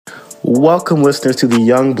Welcome, listeners, to the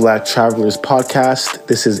Young Black Travelers podcast.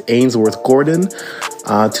 This is Ainsworth Gordon.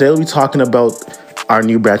 Today we'll be talking about our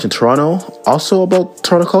new branch in Toronto, also about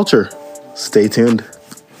Toronto culture. Stay tuned.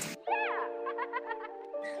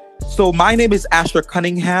 So my name is Asher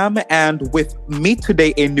Cunningham, and with me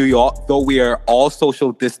today in New York, though we are all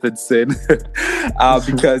social distancing,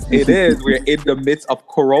 because we're in the midst of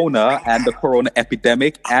Corona and the Corona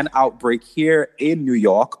epidemic and outbreak here in New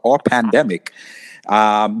York, or pandemic.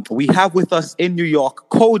 We have with us in New York,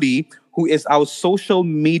 Cody, who is our social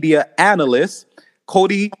media analyst.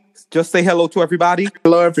 Cody, just say hello to everybody.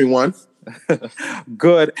 Hello, everyone.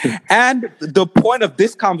 Good. And the point of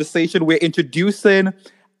this conversation, we're introducing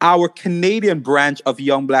our Canadian branch of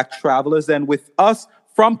Young Black Travelers. And with us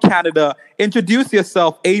from Canada, introduce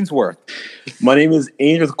yourself, Ainsworth. My name is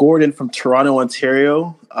Ainsworth Gordon from Toronto,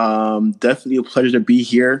 Ontario. Definitely a pleasure to be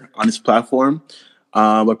here on this platform.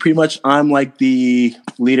 But pretty much I'm like the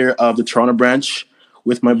leader of the Toronto branch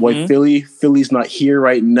with my boy Philly. Philly's not here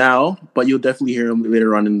right now, but you'll definitely hear him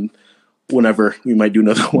later on and whenever we might do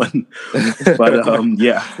another one. But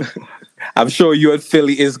yeah. I'm sure you and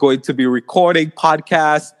Philly is going to be recording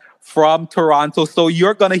podcasts from Toronto. So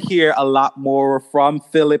you're going to hear a lot more from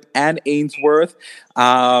Philip and Ainsworth,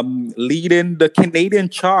 leading the Canadian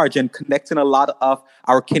charge and connecting a lot of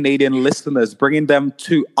our Canadian listeners, bringing them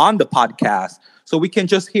on the podcast. So we can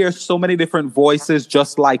just hear so many different voices,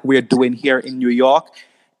 just like we're doing here in New York.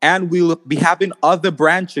 And we'll be having other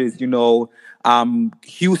branches,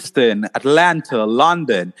 Houston, Atlanta,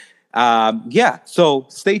 London. So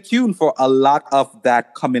stay tuned for a lot of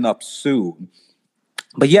that coming up soon.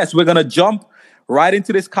 But yes, we're going to jump right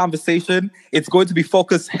into this conversation. It's going to be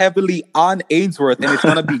focused heavily on Ainsworth, and it's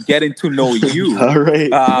going to be getting to know you. All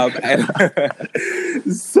right.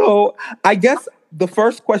 So I guess the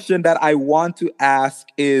first question that I want to ask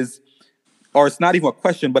is, or it's not even a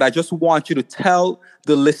question, but I just want you to tell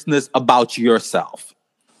the listeners about yourself.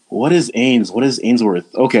 What is Ains? What is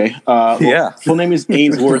Ainsworth? Okay. Full name is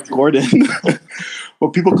Ainsworth Gordon. Well,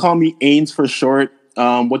 people call me Ains for short.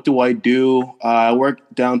 What do I do? I work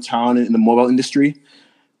downtown in the mobile industry.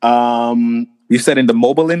 You said in the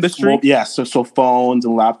mobile industry? So phones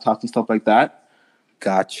and laptops and stuff like that.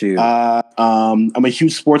 Got you. I'm a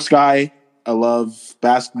huge sports guy. I love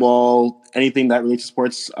basketball, anything that relates to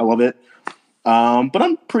sports. I love it. But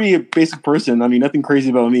I'm pretty a basic person. I mean, nothing crazy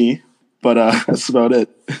about me. But that's about it.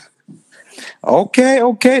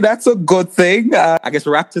 Okay, that's a good thing. I guess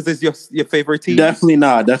Raptors is your favorite team? Definitely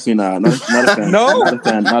not. Not a fan. No?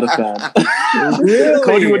 Not a fan. Really?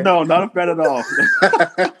 Cody would know. Not a fan at all.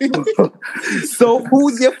 So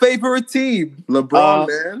who's your favorite team? LeBron,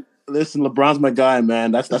 man. Listen, LeBron's my guy,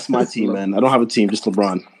 man. That's my team, man. I don't have a team, just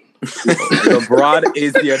LeBron. LeBron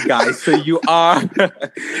is your guy. So you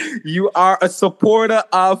are a supporter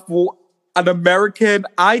of an American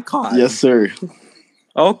icon. Yes, sir.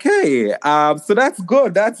 Okay. So that's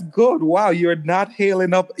good. That's good. Wow. You're not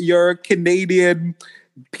hailing up your Canadian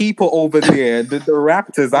people over there, the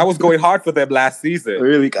Raptors. I was going hard for them last season.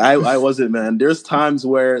 Really? I wasn't, man. There's times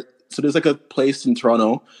where, there's like a place in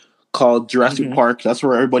Toronto called Jurassic Park. That's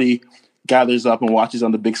where everybody gathers up and watches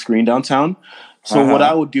on the big screen downtown. So what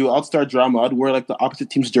I would do, I'd start drama. I'd wear like the opposite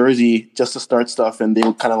team's jersey just to start stuff, and they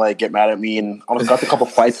would kind of like get mad at me, and I got a couple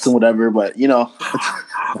fights and whatever. But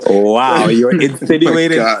wow, you're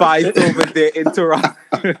insinuating fights over there in Toronto.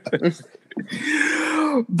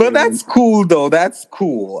 But that's cool, though. That's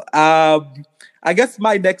cool. I guess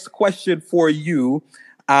my next question for you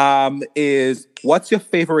is, what's your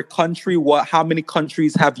favorite country? How many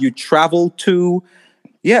countries have you traveled to?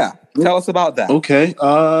 Yeah. Tell us about that. Okay.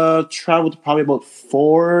 Traveled probably about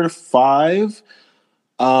 4 to 5.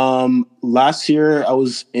 Last year I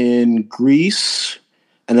was in Greece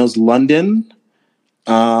and it was London.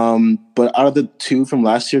 But out of the 2 from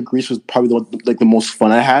last year, Greece was probably the most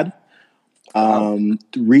fun I had. The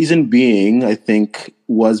reason being, I think,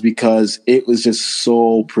 was because it was just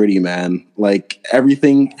so pretty, man. Like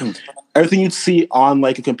everything you'd see on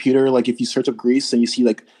like a computer, like if you search up Greece and you see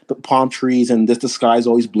like the palm trees and the sky is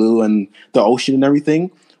always blue and the ocean and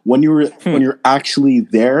everything, when you're actually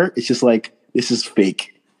there, it's just like, this is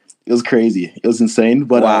fake. It was crazy. It was insane.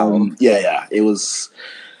 But it was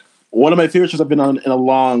one of my favorite trips I've been on in a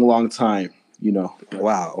long, long time.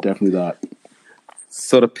 Wow, definitely that.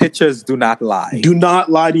 So the pictures do not lie. Do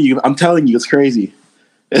not lie to you. I'm telling you, it's crazy.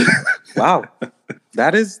 Wow.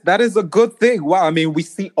 That is a good thing. Wow. I mean, we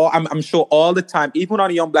see, I'm sure all the time, even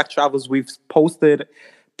on Young Black Travels, we've posted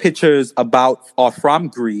pictures about or from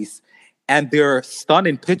Greece, and they're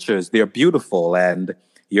stunning pictures. They're beautiful. And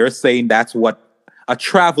you're saying that's what a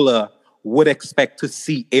traveler would expect to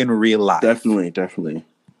see in real life. Definitely.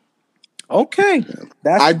 Okay,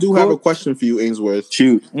 that's I do have a good. question for you, Ainsworth.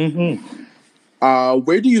 Shoot.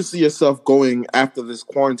 Where do you see yourself going after this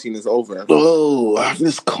quarantine is over? Oh, after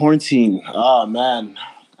this quarantine. Oh man,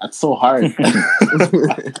 that's so hard.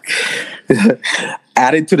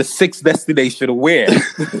 Added to the sixth destination. Where?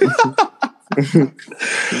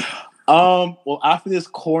 Well, after this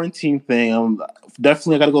quarantine thing,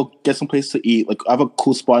 definitely I gotta go get some place to eat. Like I have a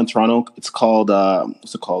cool spot in Toronto. It's called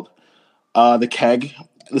what's it called? The Keg.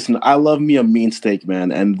 Listen, I love me a mean steak,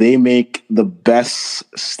 man, and they make the best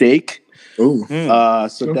steak. Ooh.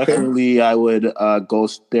 So definitely I would go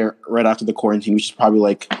there right after the quarantine, which is probably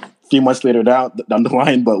like 3 months later down the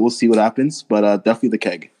line, but we'll see what happens. But definitely the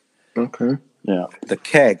Keg. Okay. Yeah. The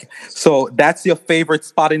Keg. So that's your favorite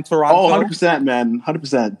spot in Toronto? Oh, 100%, man.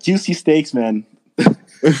 100%. Juicy steaks, man.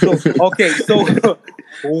 So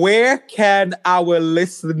where can our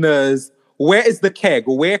listeners, where is the Keg?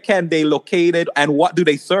 Where can they locate it and what do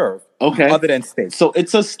they serve? Okay. Other than steak. So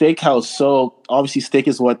it's a steakhouse. So obviously steak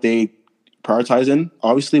is what they prioritize in,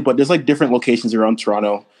 obviously, but there's like different locations around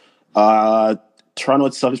Toronto. Toronto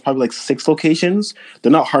itself is probably like 6 locations.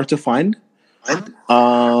 They're not hard to find.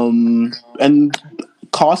 And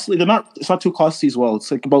costly. It's not too costly as well.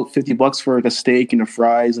 It's like about $50 for like a steak and a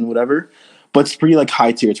fries and whatever. But it's pretty like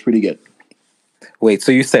high tier. It's pretty good. Wait,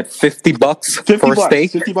 so you said $50 for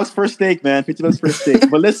steak? $50 per steak, man. $50 per steak.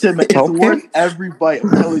 But listen, man, it's worth every bite.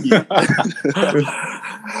 I'm telling you.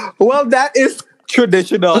 Well, that is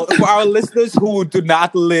traditional for our listeners who do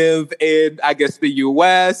not live in, I guess, the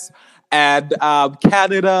US and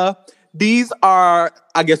Canada. These are,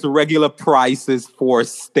 I guess, regular prices for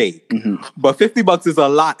steak. But $50 is a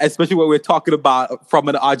lot, especially when we're talking about from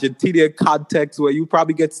an Argentinian context where you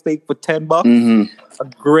probably get steak for $10. A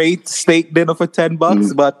great steak dinner for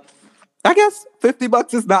 $10. But I guess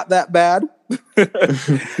 $50 is not that bad.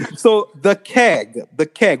 So the keg,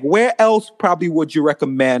 where else probably would you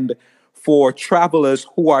recommend for travelers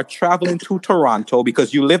who are traveling to Toronto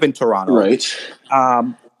because you live in Toronto? Right.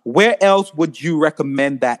 Where else would you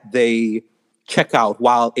recommend that they check out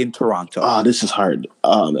while in Toronto? Oh, this is hard.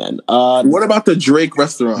 Oh, man. What about the Drake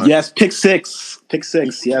restaurant? Yes, Pick Six. Pick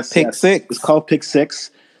Six, yes. Pick Six. It's called Pick Six.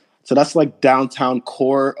 So that's like downtown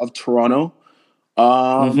core of Toronto.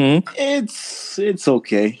 It's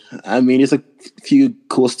okay. I mean, it's a few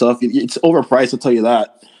cool stuff. It's overpriced, I'll tell you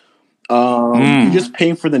that. You're just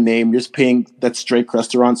paying for the name. You're just paying that Drake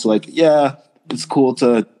restaurant. So like, yeah, it's cool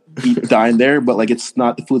to dine there, but like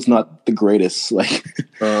the food's not the greatest. Like,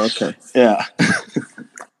 okay. Yeah.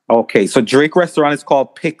 Okay, so Drake restaurant is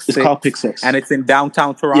called Pick Six. It's called Pick Six. And it's in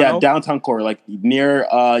downtown Toronto? Yeah, downtown core, like near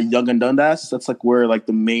Yonge and Dundas. That's like where like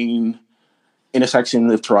the main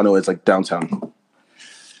intersection of Toronto is, like downtown.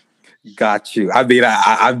 Got you. I mean,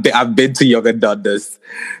 I've been to Yonge and Dundas.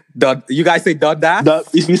 You guys say Dundas?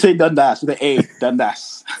 If you say Dundas with an A,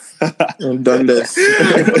 Dundas. Dundas.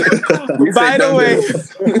 By the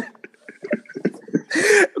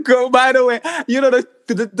way, you know,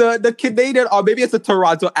 the Canadian, or maybe it's a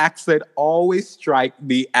Toronto accent, always strike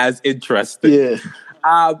me as interesting.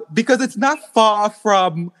 Yeah. Because it's not far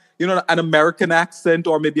from, you know, an American accent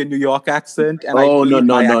or maybe a New York accent. And no.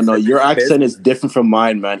 Your accent is different from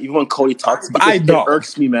mine, man. Even when Cody talks, it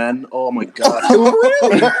irks me, man. Oh my god.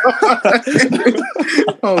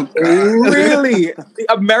 Really? Really? The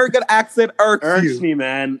American accent irks me,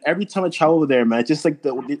 man. Every time I travel over there, man, just like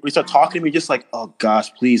we start talking to me, just like, oh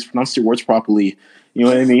gosh, please pronounce your words properly. You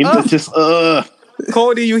know what I mean? It's just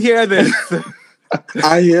Cody, you hear this?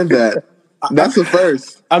 I hear that. That's the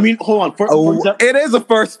first. I mean, hold on. For example, it is a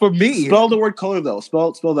first for me. Spell the word color though.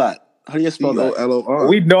 Spell that. How do you spell that? C-O-L-O-R.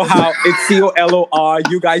 We know how it's C-O-L-O-R.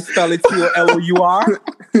 You guys spell it C-O-L-O-U-R?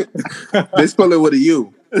 They spell it with a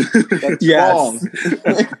U. That's wrong.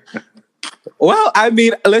 Well, I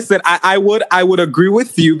mean, listen, I would agree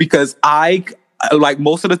with you because I, like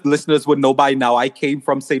most of the listeners would know by now, I came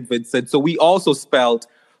from St. Vincent. So we also spelled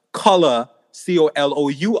color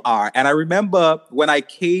C-O-L-O-U-R. And I remember when I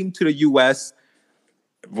came to the US,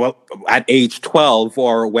 well, at age 12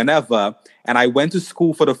 or whenever, and I went to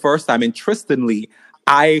school for the first time, interestingly,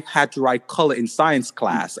 I had to write color in science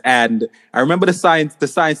class. And I remember the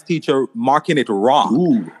science teacher marking it wrong.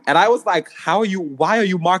 Ooh. And I was like, why are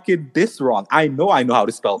you marking this wrong? I know how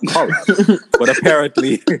to spell color. But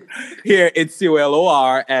apparently here it's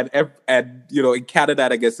C-O-L-O-R and you know, in Canada,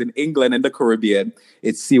 I guess in England and the Caribbean,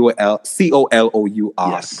 it's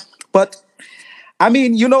C-O-L-O-U-R. Yes. But I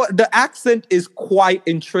mean, you know, the accent is quite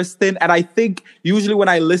interesting. And I think usually when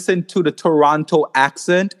I listen to the Toronto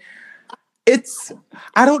accent,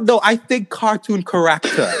 I don't know, I think cartoon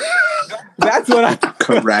character. That's what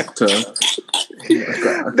Character.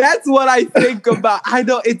 That's what I think about. I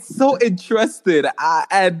know it's so interesting,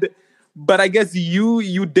 but I guess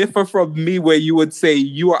you differ from me, where you would say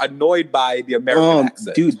you are annoyed by the American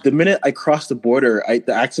accent. Dude, the minute I cross the border,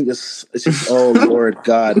 the accent it's just oh Lord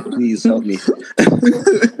God, please help me.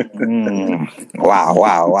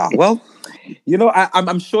 Wow. Well,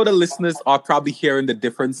 I'm sure the listeners are probably hearing the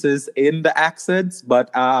differences in the accents,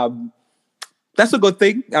 but that's a good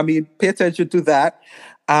thing. I mean, pay attention to that.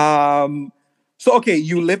 So, okay,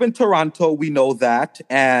 you live in Toronto. We know that,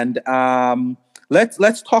 and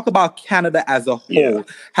let's talk about Canada as a whole. Yeah.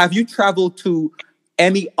 Have you traveled to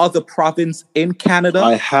any other province in Canada?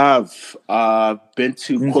 I have been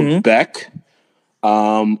to Quebec,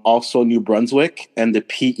 also New Brunswick, and the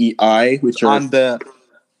PEI, which are on the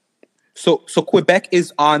so Quebec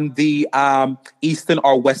is on the eastern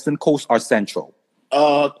or western coast or central.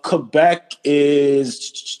 Quebec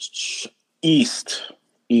is east.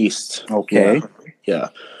 Okay. Yeah.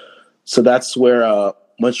 So that's where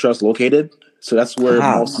Montreal's located. So that's where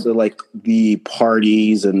most of the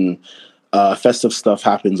parties and festive stuff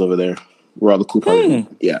happens over there. Where all the cool parties.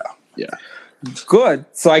 Yeah. Good.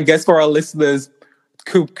 So I guess for our listeners,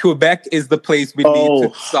 Quebec is the place we need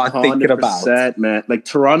to start thinking about. Man. Like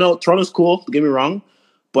Toronto's cool. Don't get me wrong.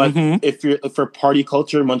 But if for party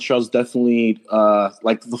culture, Montreal's definitely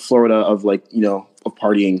like the Florida of of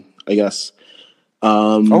partying, I guess.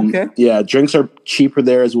 Okay. Yeah, drinks are cheaper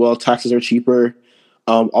there as well. Taxes are cheaper.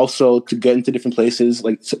 Also, to get into different places,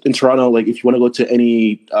 like in Toronto, like if you want to go to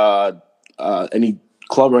any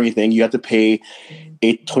club or anything, you have to pay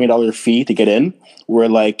a $20 fee to get in. Where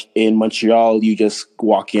like in Montreal, you just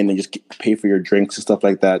walk in and just pay for your drinks and stuff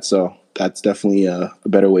like that. So that's definitely a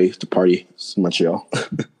better way to party in Montreal.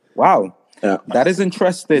 Wow. Yeah. That is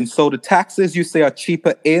interesting. So the taxes you say are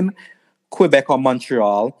cheaper in Quebec or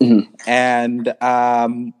Montreal. And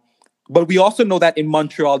but we also know that in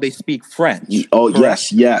Montreal they speak French. Oh,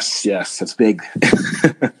 correct? yes. That's big.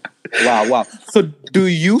 Wow. So do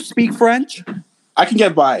you speak French? I can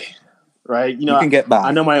get by, right? You can get by.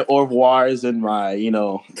 I know my au revoirs and my,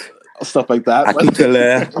 stuff like that. À tout à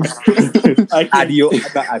l'heure.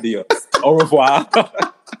 Adios. Au revoir.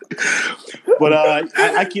 But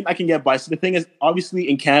I can get by. So the thing is, obviously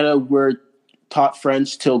in Canada, we're taught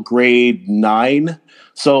French till grade 9.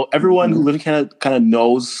 So everyone who lives in Canada kind of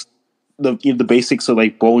knows the basics of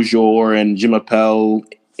like bonjour and je m'appelle,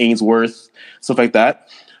 Ainsworth, stuff like that.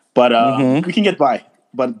 But we can get by.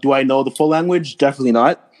 But do I know the full language? Definitely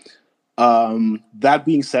not. That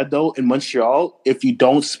being said, though, in Montreal, if you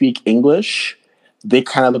don't speak English, they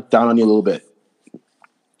kind of look down on you a little bit.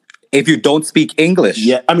 If you don't speak English?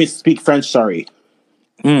 Yeah, I mean, speak French, sorry.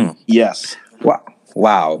 Yes.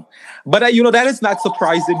 Wow. But, that is not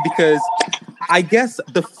surprising because I guess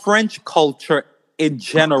the French culture in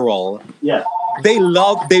general, they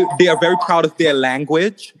are very proud of their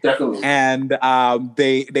language. Definitely. And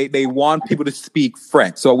they want people to speak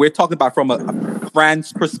French. So we're talking about from a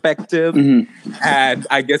French perspective. And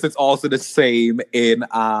I guess it's also the same in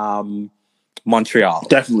Montreal.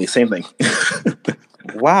 Definitely, same thing.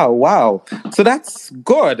 Wow. So that's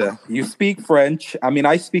good. You speak French. I mean,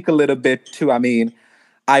 I speak a little bit too. I mean,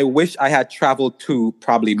 I wish I had traveled to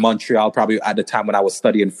probably Montreal, probably at the time when I was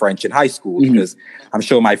studying French in high school, because I'm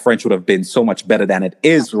sure my French would have been so much better than it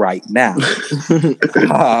is right now.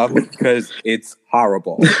 Because it's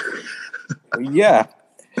horrible. Yeah.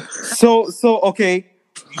 So okay,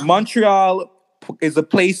 Montreal is a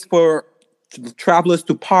place for travelers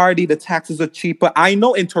to party. The taxes are cheaper. I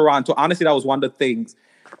know in Toronto, honestly, that was one of the things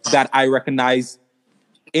that I recognize.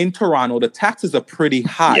 In Toronto, the taxes are pretty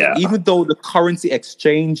high. Yeah. Even though the currency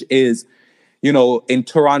exchange is, in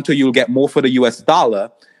Toronto, you'll get more for the US dollar,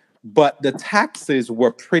 but the taxes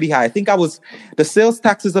were pretty high. I think the sales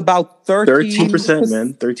tax is about 13%,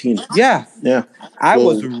 man. 13. Yeah. Yeah. I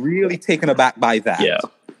was really taken aback by that. Yeah.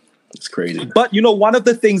 It's crazy. But, one of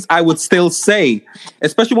the things I would still say,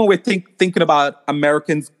 especially when we're thinking about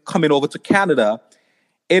Americans coming over to Canada,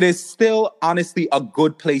 it is still honestly a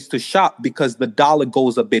good place to shop because the dollar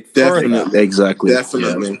goes a bit further. Exactly.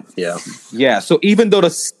 Definitely. Yeah. So even though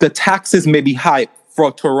the taxes may be high for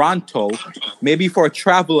Toronto, maybe for a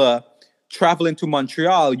traveler traveling to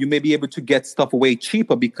Montreal, you may be able to get stuff way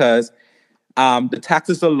cheaper because the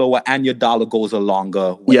taxes are lower and your dollar goes a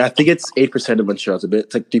longer way. Yeah, I think it's 8% in Montreal.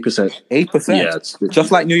 It's like 3%. 8%? Yeah. It's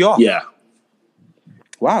just like New York? Yeah.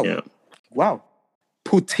 Wow. Yeah. Wow.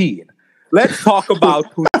 Poutine. Let's talk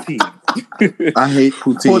about poutine. I hate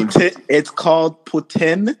poutine. It's called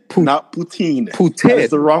poutine, not poutine. Poutine.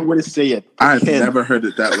 That's the wrong way to say it. I've Poutine. never heard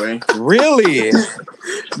it that way. Really?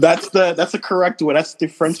 That's the correct way. That's the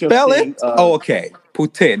French way of Spell saying. it? Okay.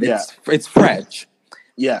 Poutine. Yeah. It's French.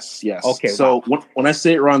 Yes. Okay, So when I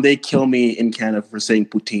say it wrong, they kill me in Canada for saying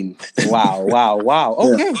poutine. Wow.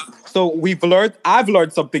 Okay. So I've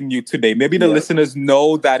learned something new today. Maybe the listeners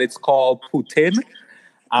know that it's called poutine.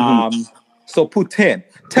 So poutine.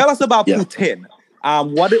 Tell us about poutine.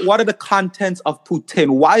 What are the contents of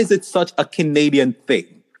poutine? Why is it such a Canadian thing?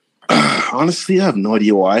 Honestly, I have no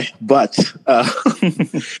idea why, but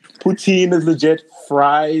poutine is legit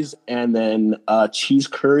fries and then cheese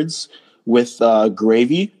curds with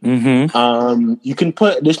gravy. You can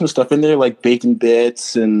put additional stuff in there like bacon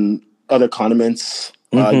bits and other condiments.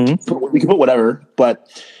 You can put whatever,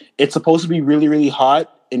 but it's supposed to be really, really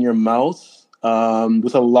hot in your mouth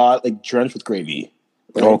with a lot like drenched with gravy.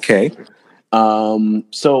 Right? Okay.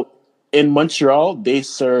 So in Montreal, they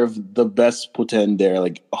serve the best poutine there,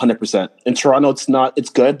 like 100%. In Toronto, it's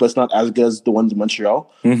good, but it's not as good as the ones in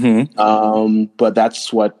Montreal. But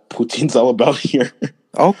that's what poutine's all about here.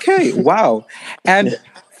 Okay, wow. And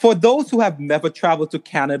for those who have never traveled to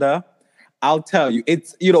Canada, I'll tell you,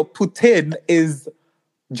 poutine is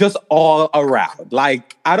just all around.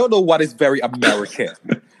 Like, I don't know what is very American.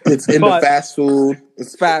 It's in the fast food.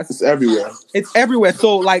 It's everywhere. It's everywhere.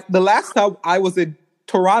 So, like, the last time I was in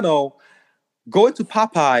Toronto, going to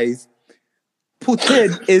Popeyes,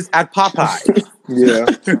 poutine is at Popeyes. Yeah.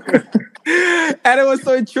 And it was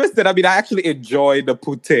so interesting. I mean, I actually enjoyed the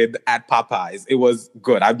poutine at Popeyes. It was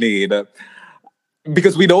good. I mean,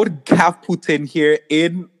 because we don't have poutine here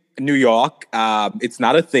in New York. It's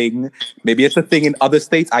not a thing. Maybe it's a thing in other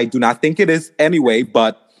states. I do not think it is anyway,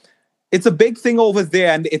 but it's a big thing over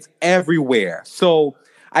there and it's everywhere. So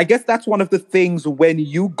I guess that's one of the things when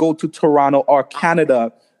you go to Toronto or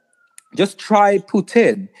Canada, just try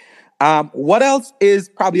poutine. What else is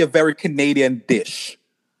probably a very Canadian dish?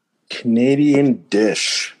 Canadian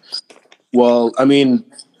dish. Well, I mean,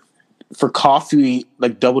 for coffee,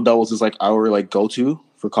 like double doubles is like our like go to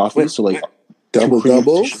for coffee. So like double,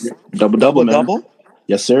 man.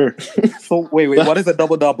 Yes, sir. So wait, what is a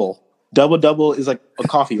double double? Double double is like a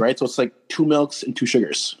coffee, right? So it's like 2 milks and 2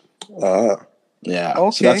 sugars. Yeah.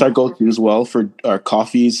 Okay. So that's our go to as well for our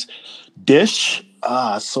coffees. Dish.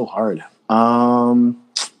 It's so hard.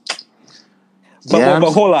 But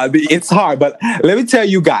hold on, it's hard. But let me tell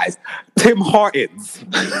you guys, Tim Hortons,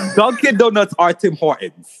 Dunkin' Donuts are Tim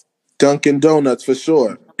Hortons. Dunkin' Donuts for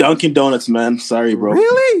sure. Dunkin' Donuts, man. Sorry, bro.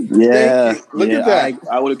 Really? Yeah. Look at that.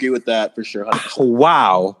 I would agree with that for sure. 100%.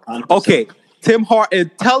 Wow. 100%. Okay, Tim Hortons.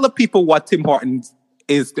 Tell the people what Tim Hortons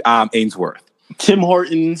is. Ainsworth. Tim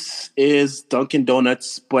Hortons is Dunkin'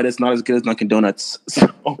 Donuts, but it's not as good as Dunkin' Donuts. So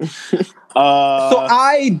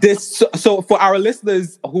for our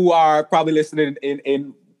listeners who are probably listening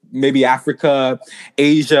in maybe Africa,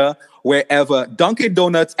 Asia, wherever, Dunkin'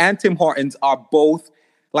 Donuts and Tim Hortons are both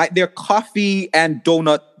like they're coffee and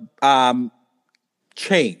donut a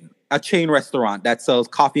chain restaurant that sells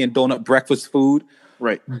coffee and donut breakfast food.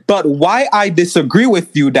 Right. But why I disagree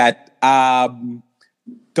with you that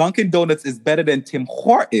Dunkin' Donuts is better than Tim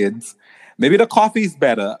Hortons. Maybe the coffee is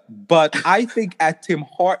better, but I think at Tim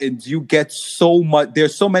Hortons you get so much.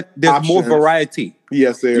 There's more variety.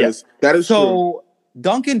 Yes, there is. That is true.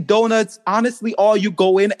 Dunkin' Donuts, honestly, all you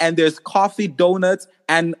go in and there's coffee, donuts,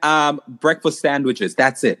 and breakfast sandwiches.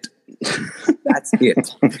 That's it. That's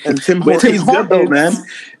it. And Tim Hortons tastes good though, man.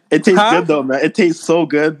 It tastes good though, man. It tastes so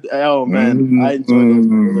good. Oh man, I enjoy those.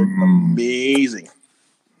 They're amazing.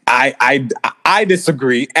 I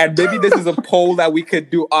disagree, and maybe this is a poll that we could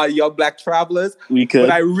do on Young Black Travelers. We could,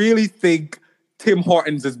 but I really think Tim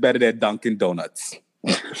Hortons is better than Dunkin' Donuts.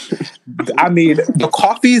 I mean, the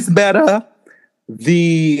coffee is better,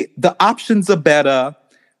 the options are better,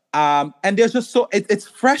 and there's just it's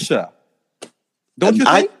fresher. Don't you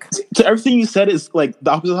think? So everything you said is like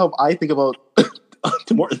the opposite of how I think about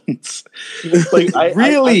Tim Hortons. Like,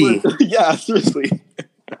 really? Yeah, seriously.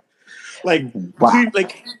 Like, wow.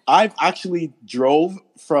 Like I've actually drove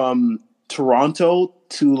from Toronto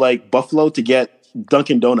to like Buffalo to get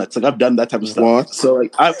Dunkin' Donuts. Like I've done that type of stuff. What? So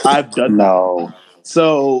like I've done that.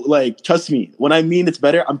 So like, trust me, when I mean it's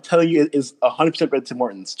better, I'm telling you it is 100% better than Tim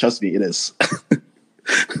Hortons. Trust me, it is.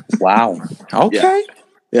 Wow. Okay.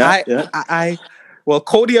 Yeah. Well,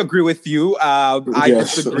 Cody agree with you. I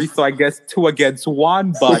disagree, so I guess 2 against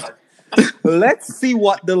 1. But let's see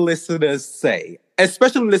what the listeners say.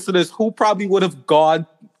 Especially listeners who probably would have been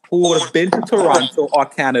to Toronto or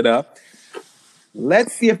Canada.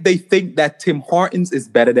 Let's see if they think that Tim Hortons is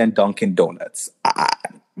better than Dunkin' Donuts.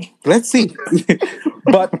 Let's see.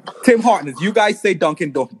 But Tim Hortons, you guys say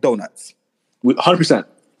Dunkin' Donuts. 100%.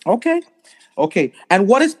 Okay. Okay. And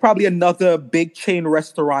what is probably another big chain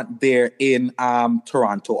restaurant there in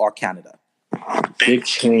Toronto or Canada? Big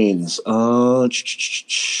chains. Do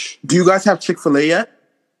you guys have Chick-fil-A yet?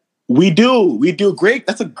 We do. We do. Great.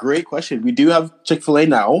 That's a great question. We do have Chick-fil-A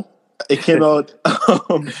now. It came out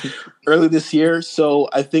early this year. So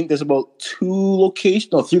I think there's about three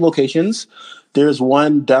locations. There's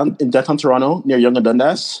one down in downtown Toronto near Yonge and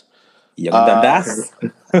Dundas. Young Dundas.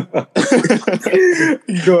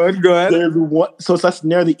 Good. There's one, so that's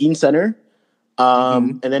near the Ains Center.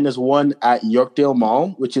 And then there's one at Yorkdale Mall,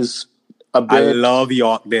 which is a bit. I love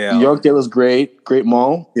Yorkdale. Yorkdale is great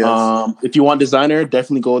mall. Yes. If you want designer,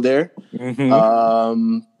 definitely go there.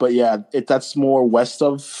 But yeah, that's more west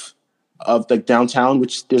of like downtown,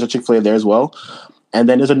 which there's a Chick-fil-A there as well. And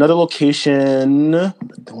then there's another location.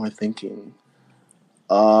 What am I thinking?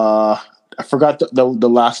 I forgot the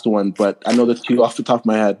last one, but I know the two off the top of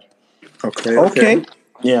my head. Okay.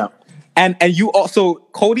 Yeah. And you also,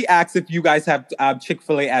 Cody asks if you guys have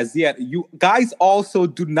Chick-fil-A as yet. You guys also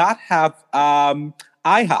do not have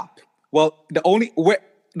IHOP. Well, the only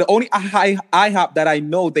IHOP that I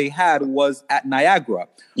know they had was at Niagara.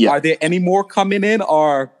 Yeah. Are there any more coming in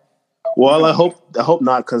or? Well, I hope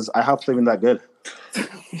not, because IHOP's not even that good.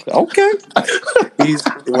 Okay.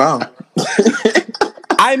 Wow.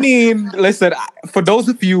 I mean, listen, for those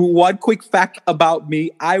of you, one quick fact about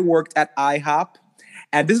me, I worked at IHOP.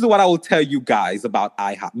 And this is what I will tell you guys about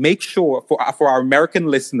IHOP. Make sure, for our American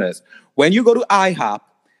listeners, when you go to IHOP,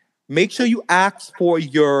 make sure you ask for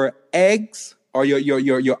your eggs or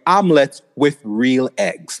your omelets with real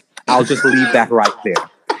eggs. I'll just leave that right there.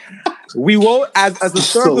 We won't, as a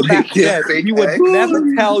server back then, we would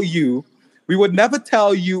never tell you. We would never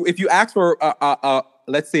tell you if you ask for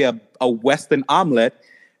let's say a Western omelet,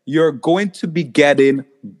 you're going to be getting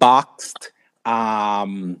boxed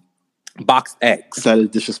eggs. That is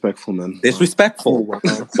disrespectful, man. Disrespectful. Oh,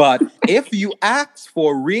 wow. But if you ask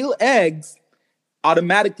for real eggs,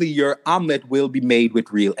 automatically your omelet will be made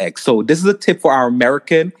with real eggs. So this is a tip for our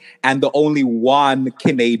American and the only one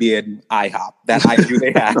Canadian IHOP that I do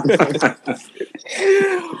they have.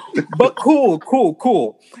 But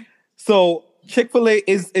cool. So Chick-fil-A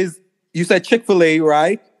is you said Chick-fil-A,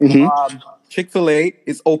 right? Mm-hmm. Chick-fil-A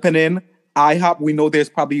is opening. IHOP, we know there's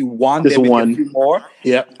probably one. There's one. A few more.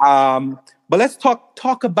 Yeah. But let's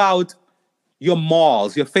talk about your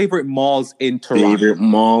malls, your favorite malls in Toronto. Favorite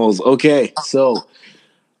malls. Okay, so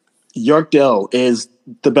Yorkdale is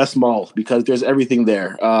the best mall because there's everything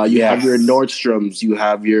there. You have your Nordstroms, you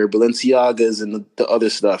have your Balenciagas, and the other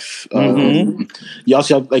stuff. You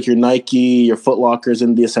also have like your Nike, your Foot Lockers,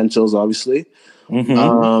 and the essentials, obviously.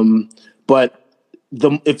 But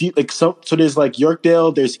if you like, so there's like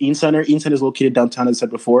Yorkdale. There's Ains Center. Ains Center is located downtown, as I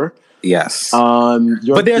said before. Yes.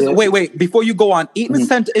 But there's wait before you go on. Ains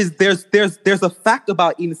Center is there's a fact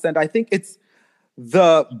about Ains Center. I think it's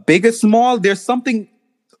the biggest mall. There's something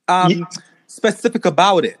specific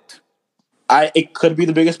about it. It could be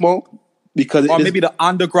the biggest mall because maybe the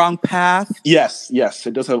underground path. Yes,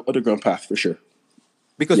 it does have underground path for sure.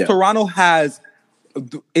 Because Toronto has,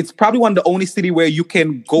 it's probably one of the only city where you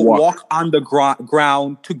can go walk on the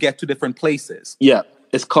ground to get to different places. Yeah,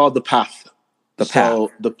 it's called the Path.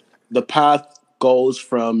 The path goes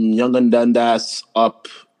from Yonge and Dundas up.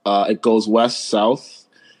 It goes west, south,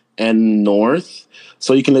 and north.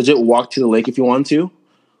 So you can legit walk to the lake if you want to.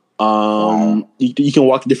 You can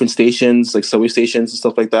walk to different stations, like subway stations and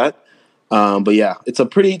stuff like that. But yeah, it's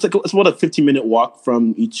about a 15-minute walk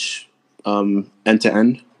from each end to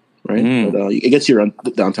end, right? But it gets you around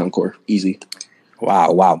the downtown core easy.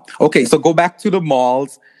 Wow. Okay, so go back to the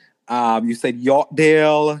malls. You said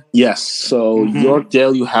Yorkdale. Yes. So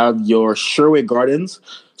Yorkdale, you have your Sherway Gardens.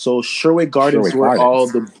 So Sherway Gardens is where all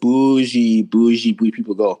the bougie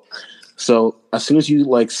people go. So as soon as you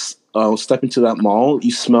step into that mall,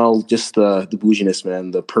 you smell just the bouginess,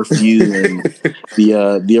 man, the perfume and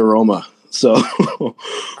the aroma. So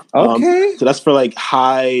okay. So that's for like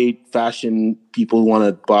high fashion people who want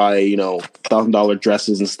to buy, $1,000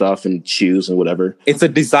 dresses and stuff and shoes and whatever. It's a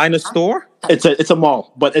designer store? It's a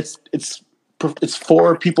mall, but it's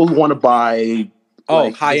for people who want to buy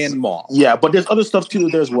high-end mall. Yeah, but there's other stuff too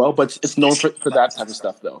there as well, but it's known for that type of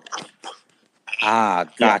stuff though.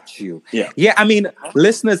 Got you. Yeah. I mean,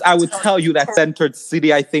 listeners, I would tell you that Centered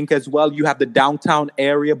City, I think as well, you have the downtown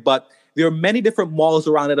area, but there are many different malls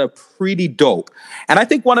around that are pretty dope. And I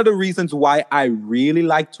think one of the reasons why I really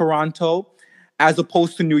like Toronto as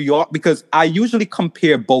opposed to New York, because I usually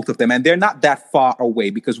compare both of them and they're not that far away,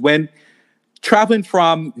 because when traveling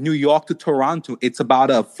from New York to Toronto, it's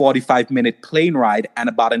about a 45-minute plane ride and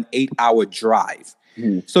about an 8-hour drive.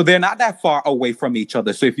 So they're not that far away from each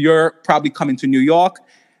other. So if you're probably coming to New York,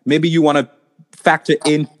 maybe you want to factor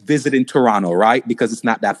in visiting Toronto, right? Because it's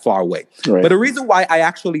not that far away. Right. But the reason why I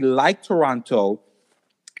actually like Toronto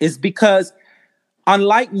is because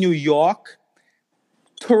unlike New York,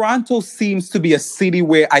 Toronto seems to be a city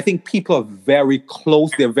where I think people are very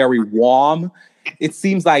close. They're very warm. It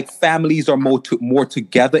seems like families are more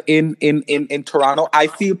together in Toronto. I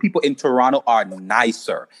feel people in Toronto are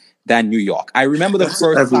nicer than New York. I remember the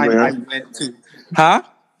first time I went to, huh?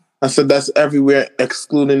 I said that's everywhere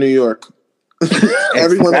excluding New York.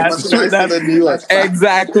 Everyone is much nicer than New York.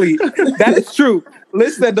 Exactly. That is true.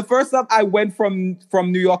 Listen, the first time I went from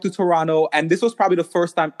New York to Toronto, and this was probably the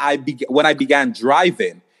first time when I began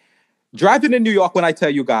driving. Driving in New York, when I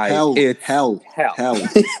tell you guys, it's hell.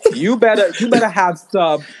 You better have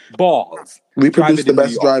some balls. We produce the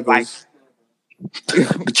best drivers.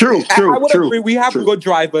 True. I would agree. We have good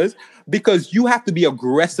drivers because you have to be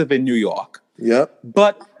aggressive in New York. Yep.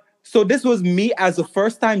 But so this was me as a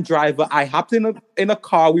first-time driver. I hopped in a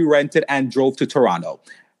car we rented and drove to Toronto.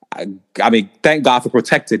 I mean, thank God for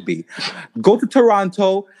protected me. Go to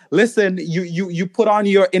Toronto. Listen, you put on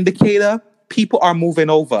your indicator. People are moving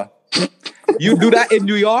over. You do that in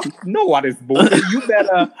New York, no one is moving.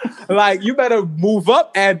 You better move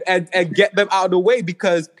up and get them out of the way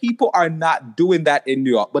because people are not doing that in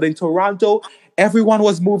New York. But in Toronto, everyone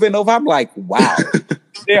was moving over. I'm like, wow,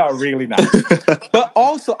 they are really nice. But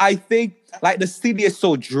also, I think like the city is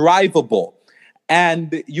so drivable.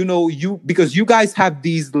 And because you guys have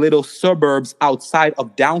these little suburbs outside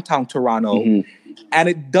of downtown Toronto, and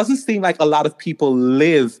it doesn't seem like a lot of people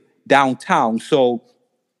live downtown. So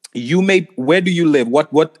where do you live?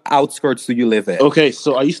 What outskirts do you live in? Okay,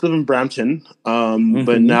 so I used to live in Brampton,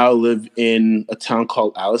 but now I live in a town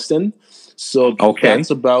called Alliston. So that's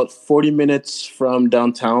about 40 minutes from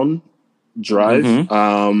downtown drive.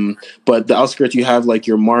 But the outskirts, you have like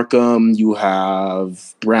your Markham, you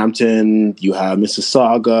have Brampton, you have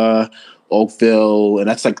Mississauga, Oakville, and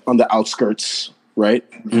that's like on the outskirts, right?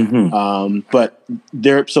 But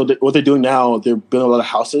what they're doing now, they're building a lot of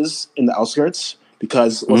houses in the outskirts.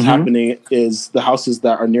 Because what's happening is the houses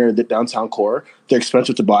that are near the downtown core, they're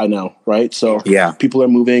expensive to buy now, right? So people are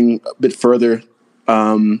moving a bit further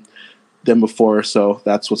than before. So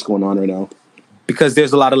that's what's going on right now. Because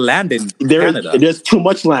there's a lot of land in Canada. There's too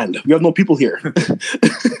much land. We have no people here.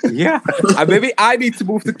 Maybe I need to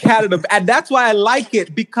move to Canada. And that's why I like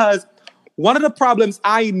it. Because one of the problems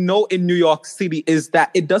I know in New York City is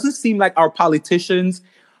that it doesn't seem like our politicians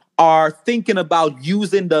are thinking about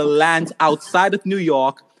using the land outside of New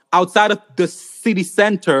York, outside of the city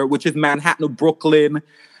center, which is Manhattan or Brooklyn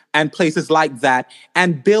and places like that,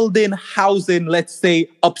 and building housing, let's say,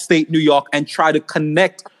 upstate New York, and try to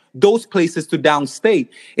connect those places to downstate.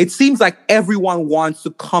 It seems like everyone wants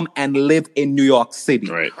to come and live in New York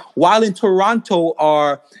City. Right. While in Toronto,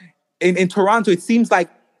 in Toronto, it seems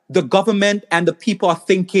like the government and the people are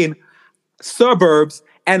thinking suburbs,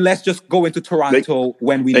 and let's just go into Toronto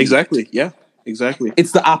when we need. Exactly. Yeah, exactly.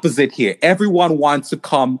 It's the opposite here. Everyone wants to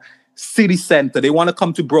come city center. They want to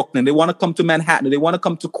come to Brooklyn. They want to come to Manhattan. They want to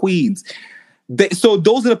come to Queens. So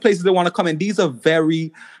those are the places they want to come. And these are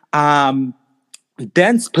very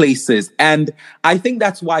dense places. And I think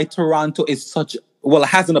that's why Toronto is it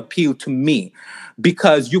has an appeal to me.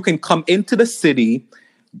 Because you can come into the city,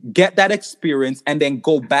 get that experience, and then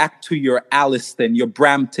go back to your Alliston, your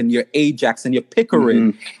Brampton, your Ajax, and your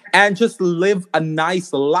Pickering, and just live a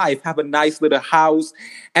nice life, have a nice little house,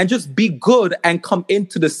 and just be good and come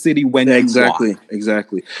into the city when you want.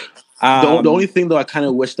 Exactly. The only thing, though, I kind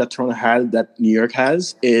of wish that Toronto had that New York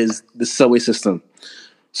has is the subway system.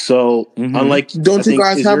 So, unlike... Don't you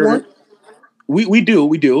guys have one? We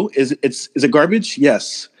do. Is it garbage?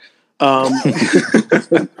 Yes.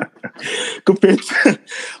 Compared to,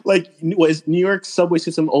 is New York subway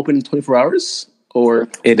system open 24 hours? Or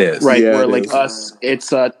it is. Right, where us,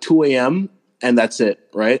 it's 2 a.m. and that's it,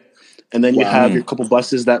 right? And then you have your couple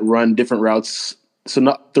buses that run different routes. So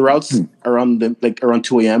not the routes around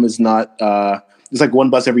 2 a.m. is not it's like one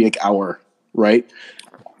bus every hour, right?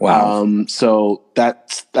 Wow. So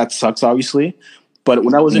that sucks, obviously. But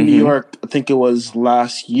when I was in New York, I think it was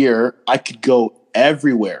last year, I could go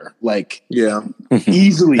everywhere,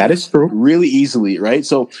 easily. That is true. Really easily, right?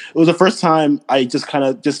 So it was the first time I just kind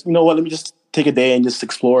of let me just take a day and just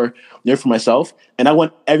explore there for myself. And I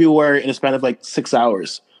went everywhere in a span of 6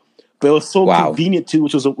 hours. But it was so convenient too,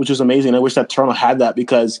 which was amazing. I wish that Toronto had that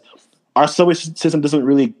because our subway system doesn't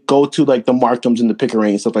really go to the Markhams and the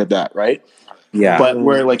Pickering and stuff like that, right? Yeah. But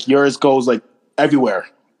where yours goes everywhere,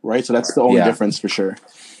 right? So that's the only difference for sure.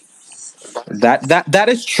 That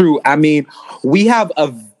is true. I mean, we have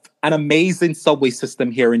an amazing subway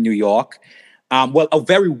system here in New York. Well, a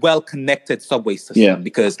very well-connected subway system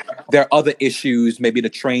because there are other issues. Maybe the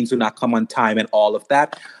trains do not come on time and all of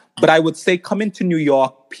that. But I would say coming to New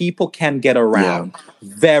York, people can get around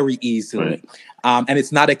very easily. Right. And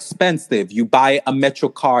it's not expensive. You buy a Metro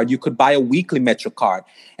card, you could buy a weekly Metro card,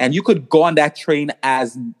 and you could go on that train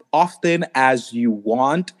as often as you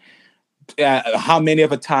want, how many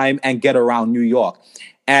of a time, and get around New York.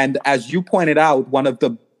 And as you pointed out, one of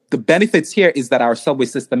the benefits here is that our subway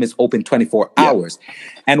system is open 24 hours.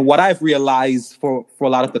 And what I've realized for a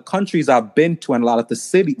lot of the countries I've been to and a lot of the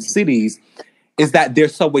cities is that their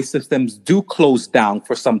subway systems do close down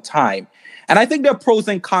for some time. And I think there are pros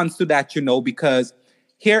and cons to that, because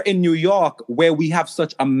here in New York, where we have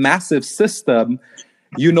such a massive system,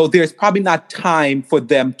 there's probably not time for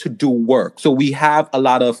them to do work. So we have a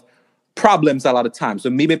lot of problems a lot of times. So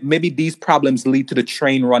maybe these problems lead to the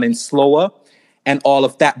train running slower and all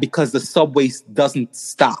of that because the subway doesn't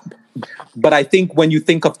stop. But I think when you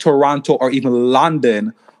think of Toronto or even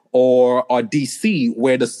London or DC,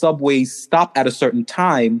 where the subways stop at a certain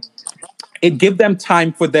time, it gives them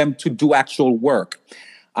time for them to do actual work.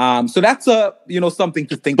 So that's something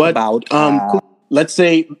to think about. Let's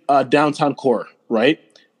say downtown core, right?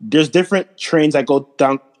 There's different trains that go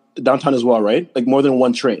downtown as well, right? Like more than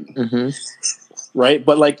one train, right?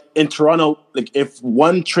 But like in Toronto, like if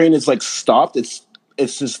one train is like stopped, it's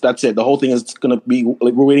just that's it. The whole thing is gonna be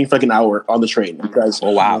like we're waiting for like an hour on the train because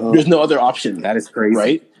there's no other option. That is crazy,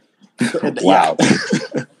 right? Wow.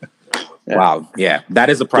 Wow. Yeah, that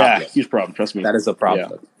is a problem. Yeah, huge problem. Trust me. That is a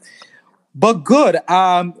problem. Yeah. But good.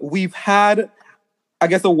 We've had, I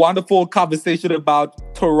guess, a wonderful conversation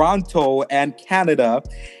about Toronto and Canada.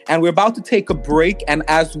 And we're about to take a break. And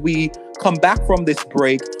as we come back from this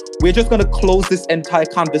break, we're just going to close this entire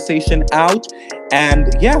conversation out.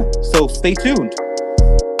 And so stay tuned.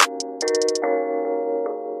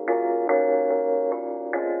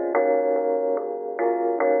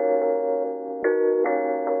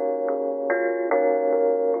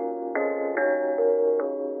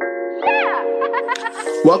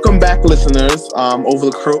 Welcome back, listeners. Over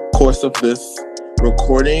the course of this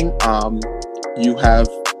recording, you have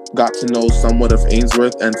got to know somewhat of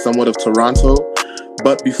Ainsworth and somewhat of Toronto.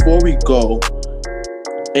 But before we go,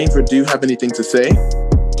 Ainsworth, do you have anything to say?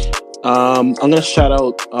 I'm going to shout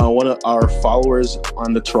out one of our followers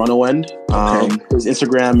on the Toronto end. His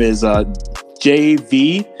Instagram is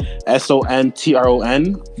JVSONTRON.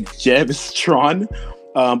 Jev is Tron.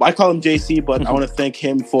 I call him JC, but I want to thank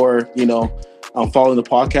him for, following the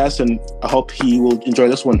podcast, and I hope he will enjoy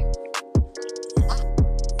this one.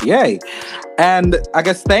 Yay. And I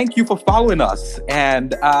guess thank you for following us.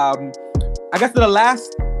 And I guess the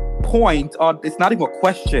last point, it's not even a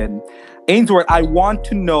question. Ainsworth, I want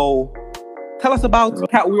to know, tell us about,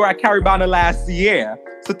 we were at Caribana last year.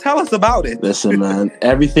 So tell us about it. Listen, man,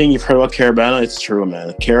 everything you've heard about Caribana, it's true,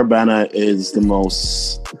 man. Caribana is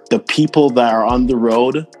the people that are on the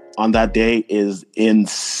road on that day is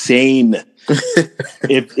insane.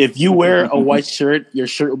 if you wear a white shirt, your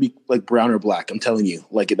shirt will be like brown or black. I'm telling you,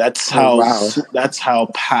 like that's how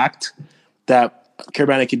packed that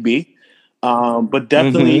Caribana could be. But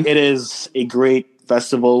definitely, it is a great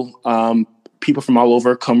festival. People from all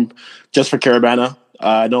over come just for Caribana.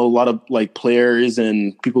 I know a lot of like players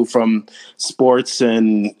and people from sports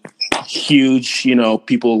and huge,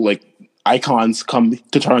 people like icons come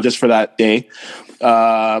to Toronto just for that day.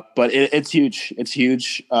 But it's huge. It's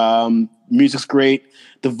huge. Music's great.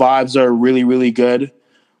 The vibes are really, really good.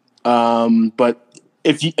 But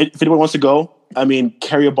if anyone wants to go, I mean,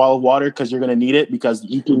 carry a bottle of water because you're going to need it because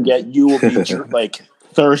you will be like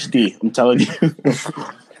thirsty. I'm telling you.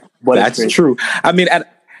 But that's true. I mean,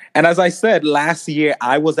 and as I said, last year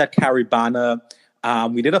I was at Caribana.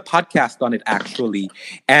 We did a podcast on it actually.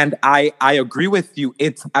 And I agree with you.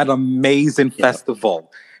 It's an amazing festival.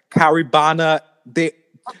 Caribana,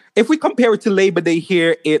 if we compare it to Labor Day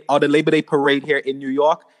here, or the Labor Day parade here in New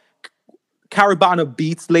York, Caribana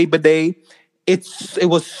beats Labor Day. It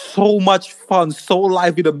was so much fun, so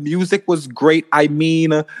lively. The music was great. I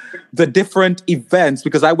mean, the different events,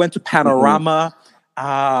 because I went to Panorama.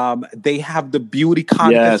 They have the beauty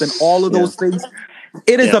contest and all of those things.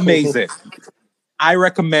 It is amazing. I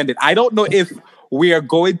recommend it. I don't know if we are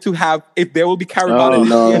going to if there will be Caribana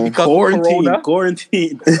this year because of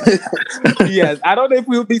quarantine. Yes, I don't know if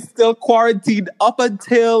we'll be still quarantined up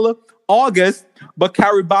until August, but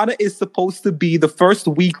Caribana is supposed to be the first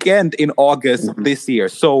weekend in August this year.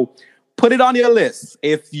 So put it on your list.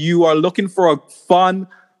 If you are looking for a fun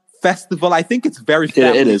festival. I think it's very It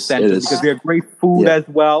family is. centered It is. because they're great food Yeah. as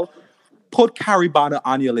well. Put Caribana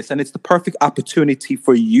on your list, and it's the perfect opportunity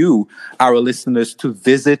for you, our listeners, to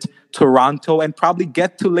visit Toronto and probably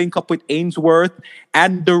get to link up with Ainsworth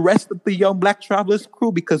and the rest of the Young Black Travelers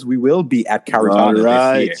crew, because we will be at All Caribana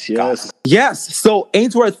right. this year. Yes. Yes. So,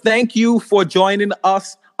 Ainsworth, thank you for joining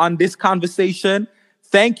us on this conversation.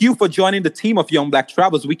 Thank you for joining the team of Young Black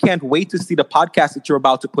Travelers. We can't wait to see the podcast that you're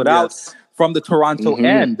about to put out Yes. from the Toronto Mhm.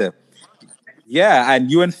 end. Yeah, and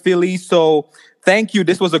you and Philly. So thank you.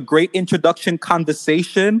 This was a great introduction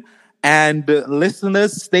conversation. And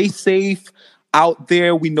listeners, stay safe out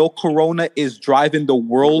there. We know Corona is driving the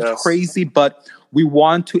world Yes. crazy, but we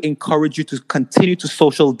want to encourage you to continue to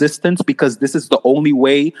social distance, because this is the only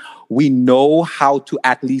way we know how to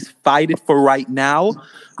at least fight it for right now.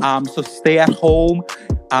 So stay at home.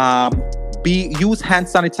 Use hand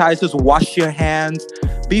sanitizers, wash your hands,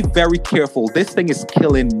 be very careful. This thing is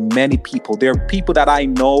killing many people. There are people that I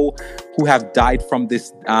know who have died from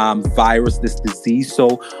this virus, this disease.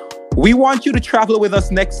 So we want you to travel with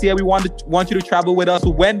us next year. We want you to travel with us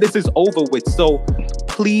when this is over with. So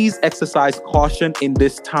please exercise caution in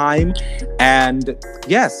this time. And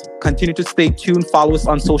yes, continue to stay tuned. Follow us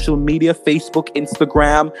on social media, Facebook,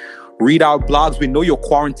 Instagram. Read our blogs. We know you're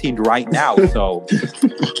quarantined right now, so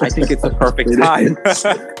I think it's the perfect time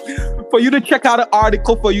for you to check out an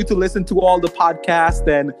article, for you to listen to all the podcasts,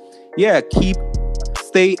 and yeah,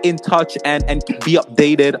 stay in touch and be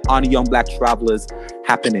updated on Young Black Travelers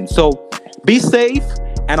happening. So be safe,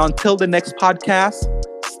 and until the next podcast,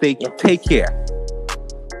 take care.